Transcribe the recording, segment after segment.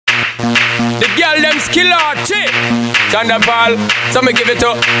The girl them skill arty. Thunderball, some me give it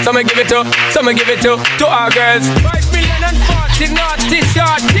to, some me give it to, some me give it to our girls. 5,040,000 naughty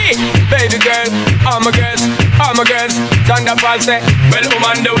shorty. Baby girl, all my girls, all my girls. Thunderball say, well, I'm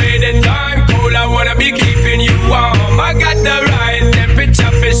on the way, the time cold, I wanna be keeping you warm. I got the right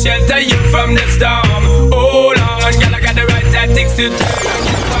temperature for shelter you from the storm. Hold on, girl, I got the right tactics to turn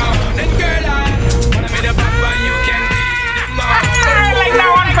you on. And girl, I wanna be the papa, you can be the mom. Like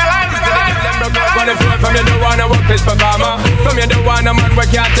that one, fellas. On the floor from you don't wanna work this performer. From you don't wanna man where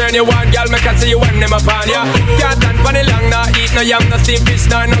can't turn you on. Girl, me can see you when them upon ya. Can't stand for the long, nah eat no yam, no steamed fish,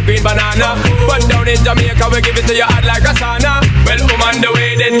 no green banana. But down in Jamaica we give it to you hot like a sauna. Well, I'm on the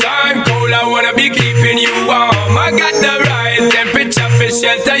way, the time cold, I wanna be keeping you warm. I got the right temperature for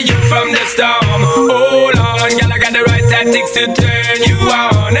shelter you from the storm. Hold on, girl, I got the right tactics to turn you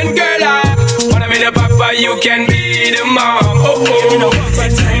on. And girl, I wanna be the papa, you can be the mom. Oh, oh. You know,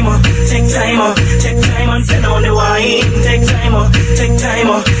 take time up. Take time and send on the wine. Take time and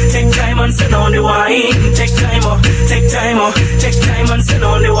send on the wine. Take time and send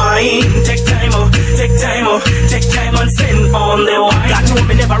on the wine. Take time and send on the wine. God know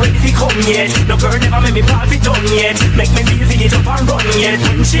me never ready to come yet. No girl never make me ball fit done yet. Make me feel it up and run yet.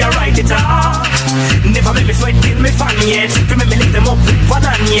 When she write it off, never make me sweat till me fan yet. For me lift them up with one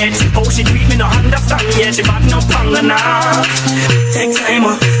hand yet. How she treat me no understand yet. She bad no pang enough. Take time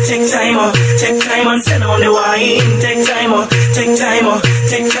and send on the wine. Take time and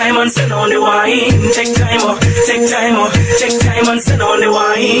send on the wine. Take time and send on the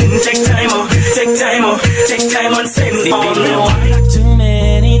wine. Take time and send on the wine. Too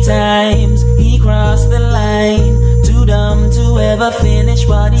many times he crossed the line. Too dumb to ever finish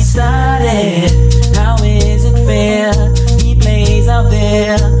what he started. How is it fair? He plays out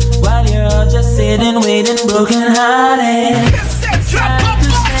there while you're just sitting waiting broken hearted.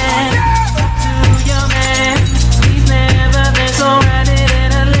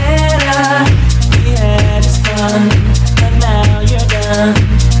 But now you're done.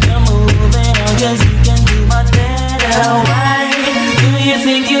 You're moving on 'cause you can do much better. Why do you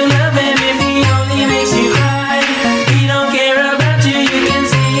think you love him if he only makes you cry? He don't care about you, you can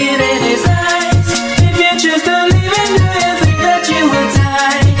see it in his eyes. If you choose to leave him, do you think that you will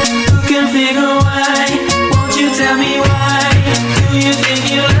die? Who can figure why? Won't you tell me why? Do you think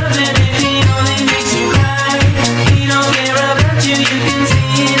you love him if he only makes you cry? He don't care about you, you can see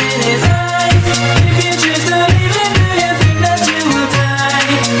it in his eyes. If you choose to leave him,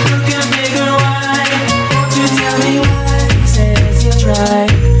 try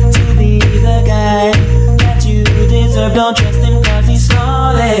to be the guy that you deserve. Don't trust him 'cause he's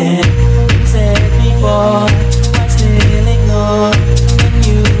stolen. He said before, why still ignore when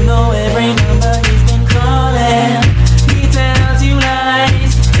you know every number he's been calling? He tells you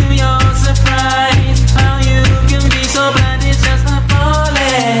lies to your surprise. How you can be so blind is just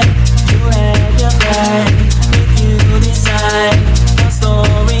appalling. You have your pride if you decide for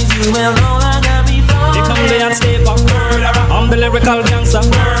stories you will no longer be falling. They come there and stay back. I'm the lyrical gangster.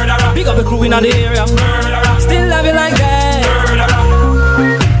 Big up the crew in the area. Still love you like that.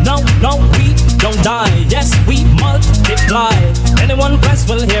 No, we don't die. Yes, we multiply. Anyone press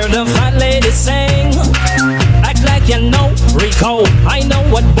will hear the fat lady sing. Act like you know Rico. I know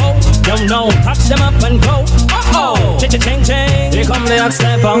what Bo don't know. Touch them up and go. Uh-oh, ching ching. Here come the hot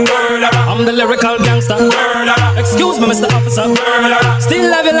stepper. I'm the lyrical gangster. Excuse me, Mr. Officer. Still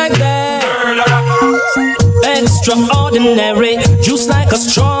love you like that. Extraordinary, juice like a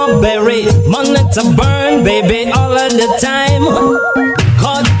strawberry. Money to burn, baby, all of the time.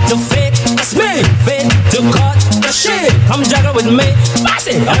 Cut to fit, that's me. Fit to cut the shit. Come jagger with me, pass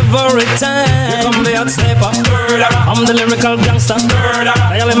it every time. Here come the hot stepper. I'm the lyrical gangster.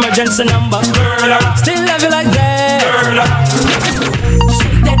 Dial emergency number. Still love you like that.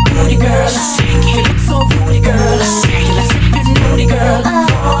 Shake that booty, girl. Shake it, look so booty, girl. Shake it, let's get this booty, girl.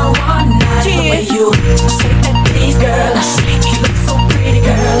 For one night, the way you shake that please, girl. Shake it, look so pretty,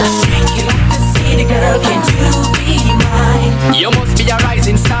 girl. Shake it like the city, girl. Can you be mine? You must be a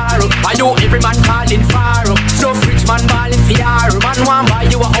rising star. Are you every man calling far? So rich man balling fear. Man want buy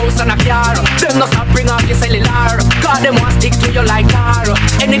you a house and a car. Them not stop bring off your cellular. God them want stick to you like car.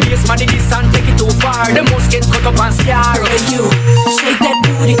 Any case man it is and take it too far. Them must get cut up and scar. You shake that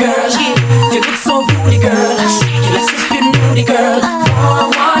booty, girl. You look so booty, girl. Shake it like sipping booty, girl. For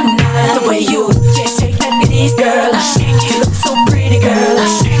one night, the way you shake that beneath, girl. Shake it, look so pretty, girl.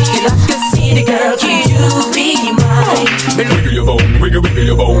 Shake it like a city, girl. Can you be mine? Wiggle your bone, wiggle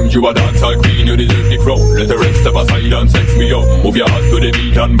your bone. You a dancehall queen, you deserve the crown. Let the rest step aside and sex me up. Move your ass to the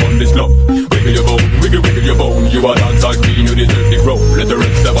beat and run this club. Wiggle your bone, wiggle your bone. You a dancehall queen, you deserve the crown. Let the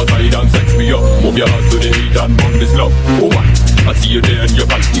rest step aside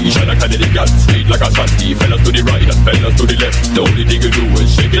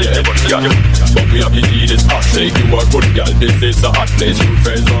Place you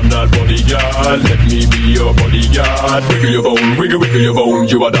friends on that bodyguard. Let me be your bodyguard. Wiggle your bone, wiggle your bone.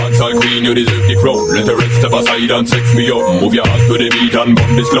 You a dancehall queen, you deserve the crown. Let the rest step aside and sex me up. Move your ass to the beat and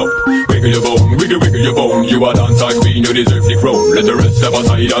bump this club. Wiggle your bone, wiggle your bone. You a dancehall queen, you deserve the crown. Let the rest step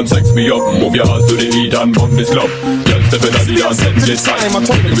aside and sex me up. Move your ass to the beat and bump this club. Just step in the dance and this time. I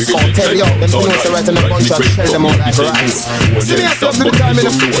told them to tell you, them pronounce the right in the contract, shell them out like rice. See me yourself to the time in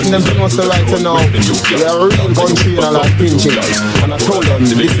the foot, and them pronounce the right to know. We are a real country and I like pinching. And I told them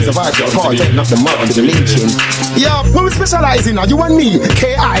this is a vital Kartel, not the mark to the lynching. Yeah, when we specialize in you and me,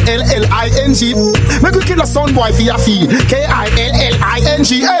 K-I-L-L-I-N-G. Make we kill a son boy for your fee,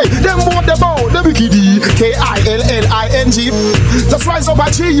 K-I-L-L-I-N-G. Hey, them both the bow, the wikidee, K-I-L-L-I-N-G. Let's rise up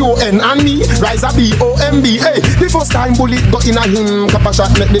at G-U-N and me, rise up B-O-M-B. Hey, the first time bullet got in a him, Kappa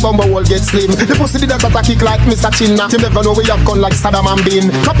shot make the bumper wall get slim. The pussy did that kick like Mr. Chinna. You never know we have gone like Saddam and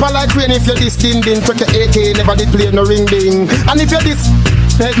Bin. Kappa like rain if you're this din din. Quick AK, never did play no ring ding. And if you're this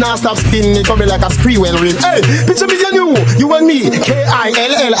head now stop spinning, it coming like a spree well ring. Hey, picture me and you and me,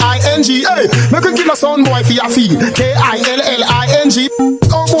 K-I-L-L-I-N-G. Hey, make a kill a sound boy for your fee, K-I-L-L-I-N-G.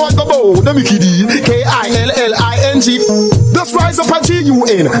 Oh boy, go bow, the Mickey K-I-L-L-I-N-G. Just rise up at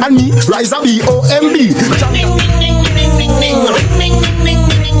G-U-N and me, rise up B-O-M-B.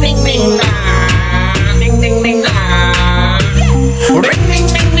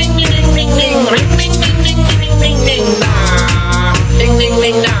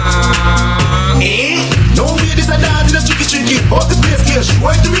 All the place here, she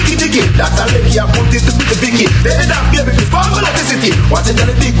wants to Ricky Diggy. That's a Ricky, I put this to be the biggie. Let it up, baby, it's fun like the city. Watching the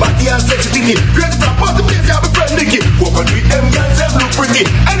big body and sexy thingy. Great for all the place, you have a friend Nicky. Walk on with them girls, them look pretty.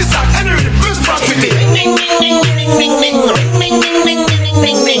 Any song, any rhythm, first rock with me. Ding, ding, ding, ding, ding, ding, ding, ding, ding, ding,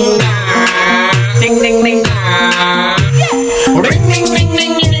 ding, ding, ding, ding, ding, ding, ring, ding, ding,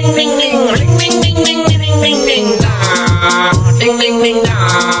 ding, ding, ding, ding, ring, ding, ding, ding, ding, ding, ding, ding, ding, ding, ding,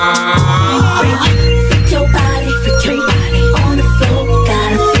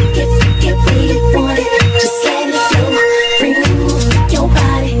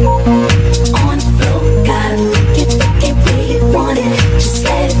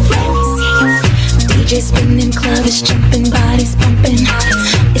 spinning, club is jumping, bodies pumping.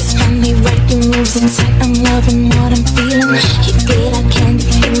 It's funny, writing moves inside. I'm loving what I'm feeling. You get a candy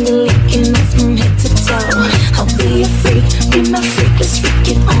finger licking us from head to toe. I'll be a freak, be my freak. Let's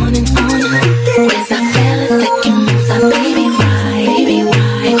freak it on and on. Where's that fella that can move that baby right? Baby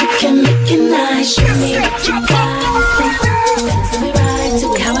right, you can make it nice. Show me what you got. Dance me right to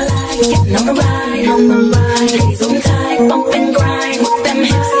how I like. Getting on the ride, on the ride. Ladies on tight, bump and grind with them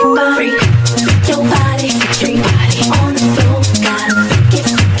hips, freak. Your body, freak your body on the floor. Gotta freak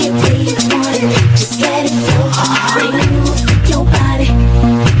it where you want it. Just let it flow. Freak your body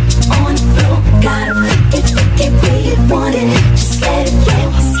on the floor. Gotta freak it where you want it. Just let it flow.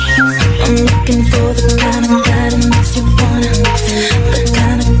 I'm looking for the kind of guy that makes you wanna. The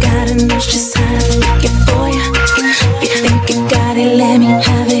kind of guy that knows just how to freak it for you. If you think you got it, let me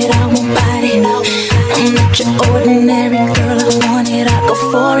have it. I won't bite it. I'm not your ordinary girl. I want it, I go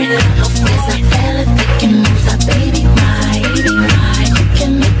for it. Where's that fella that can move that baby right? Baby right, you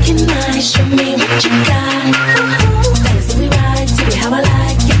can make it nice. Show me what you got. That is we ride to be how I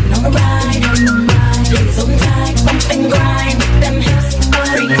like. Getting on the ride, on the ride. Ladies on tight, bump and grind with them hips.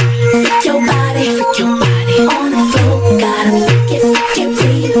 Freak your body on the floor. Gotta freak it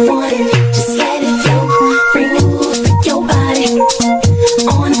where you want it. Just let it flow. Freak your body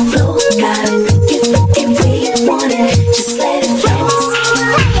on the floor. Gotta freak it where you want it. Just let it flow.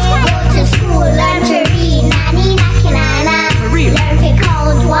 Go to school, learn to read, nani nakinana. Learn to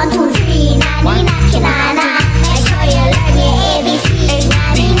count 1, 2, 3, nani nakinana. Make sure you learn your ABC,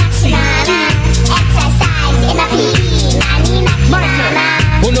 nani nakinana. Exercise in a PE, nani nakinana.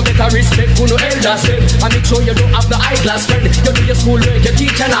 Who no better respect, who no elders them. And make sure you don't have the eyeglass friend. You do your schoolwork, your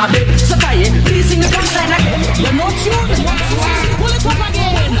teacher and all them. So fire, please sing the punchline again. You're not sure? Pull it up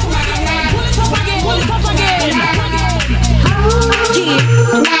again. Pull it up again. Pull it up again.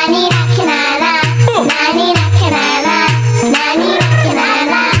 Nani nakinana. Nani nakinana. Nani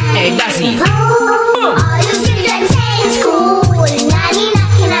nakinana. Hey, that's it. All you children say in school, nani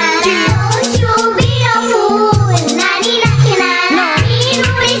nakinana. Don't you be a fool, nani nakinana.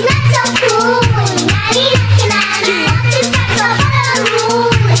 School is not so cool, nani nakinana. Just start to follow the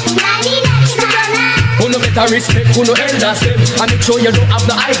rules, nani nakinana. Who no better respect, who no elders them. And make sure you don't have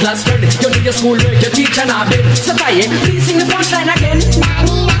the eyeglass friend. You do your schoolwork, your teacher and all them. So fire, please sing the punchline again.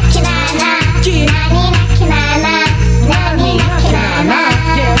 Nani nakinana. Nani nakinana. Nani nakinana.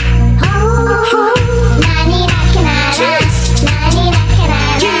 Nani nakinana. Nani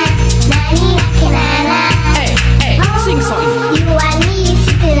nakinana. Nani nakinana. Hey, sing something. You and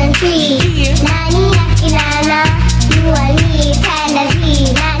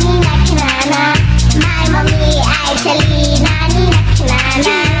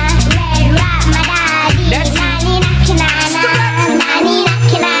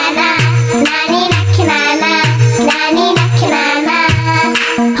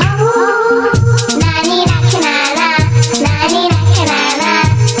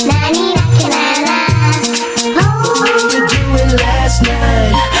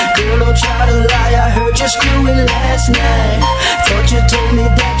Girl, don't try to lie, I heard you screwing last night. Thought you told me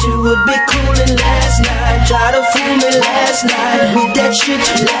that you would be coolin' last night. Try to fool me last night with that shit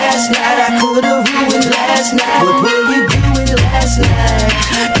last night. I could've ruined last night. What were you doing last night?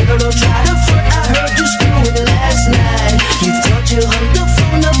 Girl, don't try to front, I heard you screwing last night. You thought you hung the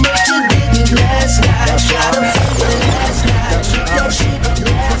phone up, but you didn't last night. Try to fool me last night with that shit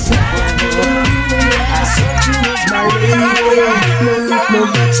last night. I thought you was my lady. No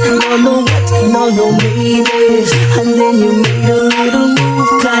buts, no maybes. And then you made a little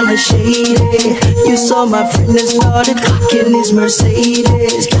move, kinda shady. You saw my friend and started clocking his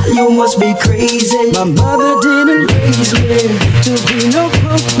Mercedes. God, you must be crazy. My mother didn't raise me to be no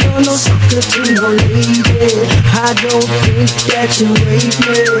punk, no sucker to no lady. I don't think that you raped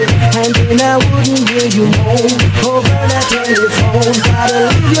me, and then I wouldn't hear you moan over that telephone. Gotta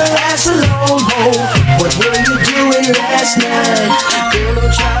leave your ass alone, ho. What were you doing last night? Girl,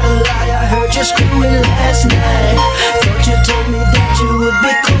 don't try to lie, I heard you screwing last night. Thought you told me that you would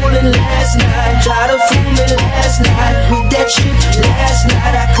be coolin' last night. Try to fool me last night with that shit last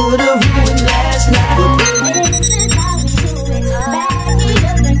night. I could've ruined last night. This is how we do it. Back it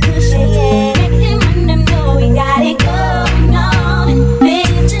up and push it. Make them know we got it going on.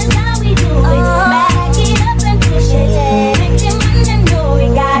 This is how we do it. Back it up and push it. Make them know we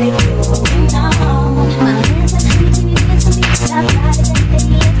got it going on. My hands are shaking, it's a bit stop right and steady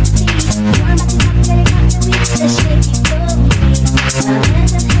as the sea. You're about to stop, let it out the week. The shake it so free. My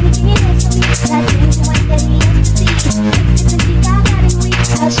hands are shaking, it's a bit stop right and steady as the sea. It's a big, I got it weak.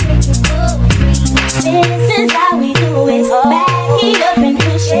 I'll shake it so free. This is how we do it. Back it up and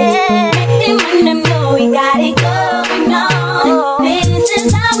push it. Make them know we got it going on. This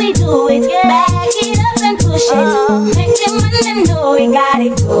is how we do it. Back it up and push it. Make them know we got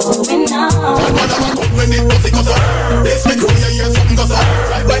it going on. When it goes, it goes up. This me crew, you hear something goes up.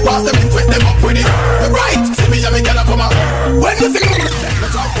 Right past them and twist them up with it. Right, see me and me girl come up. When you sing,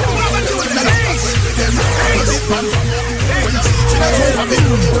 let's rock. This man from when you see the truth of it,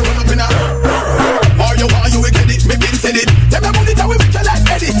 you run up in a. Or you want you will get it, me been said it. Them a bullet and we make your life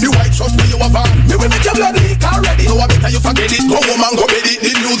edit. The white trust where you have on, me will make your blood leak already. So I better you forget it. Go woman, go get it. The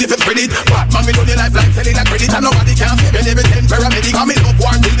news if it's spread it. Batman, me do the life like selling like credit. And nobody can save you every 10 paramedic. And me love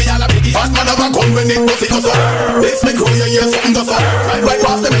war till me all a biggie. Batman never come when it goes, it goes up. This me crew, you hear something goes up. Right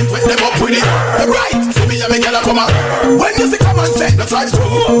past them and twist them up with it. Right, see me and me girl come up. When you see come and say the tribe's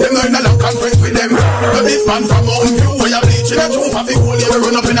true, them know in a long conference with them. But this man from Mountain View, where you bleaching the truth of the whole year, we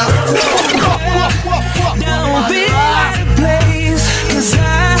run up in a. Don't be out of place, 'cause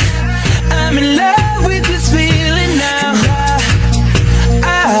I'm in love with this feeling now.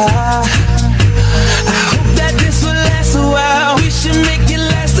 I hope that this will last a while. We should make it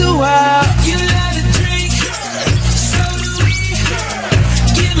last a while. You love to drink, so do we.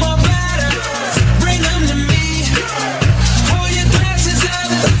 Get more bottles, bring them to me. Hold your glasses up,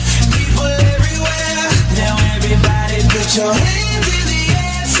 people everywhere. Now everybody put your hands in the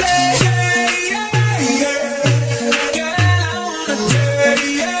air, say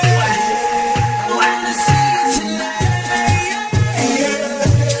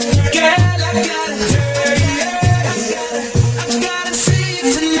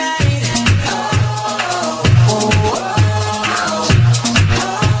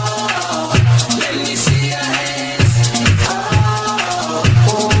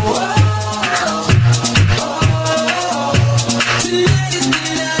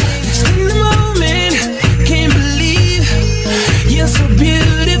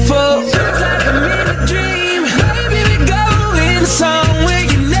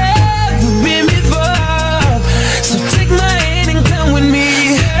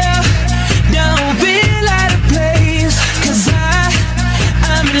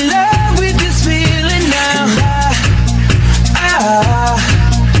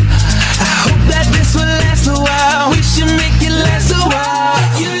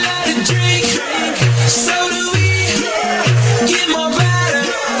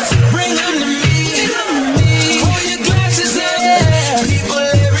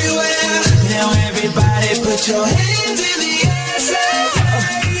put your hands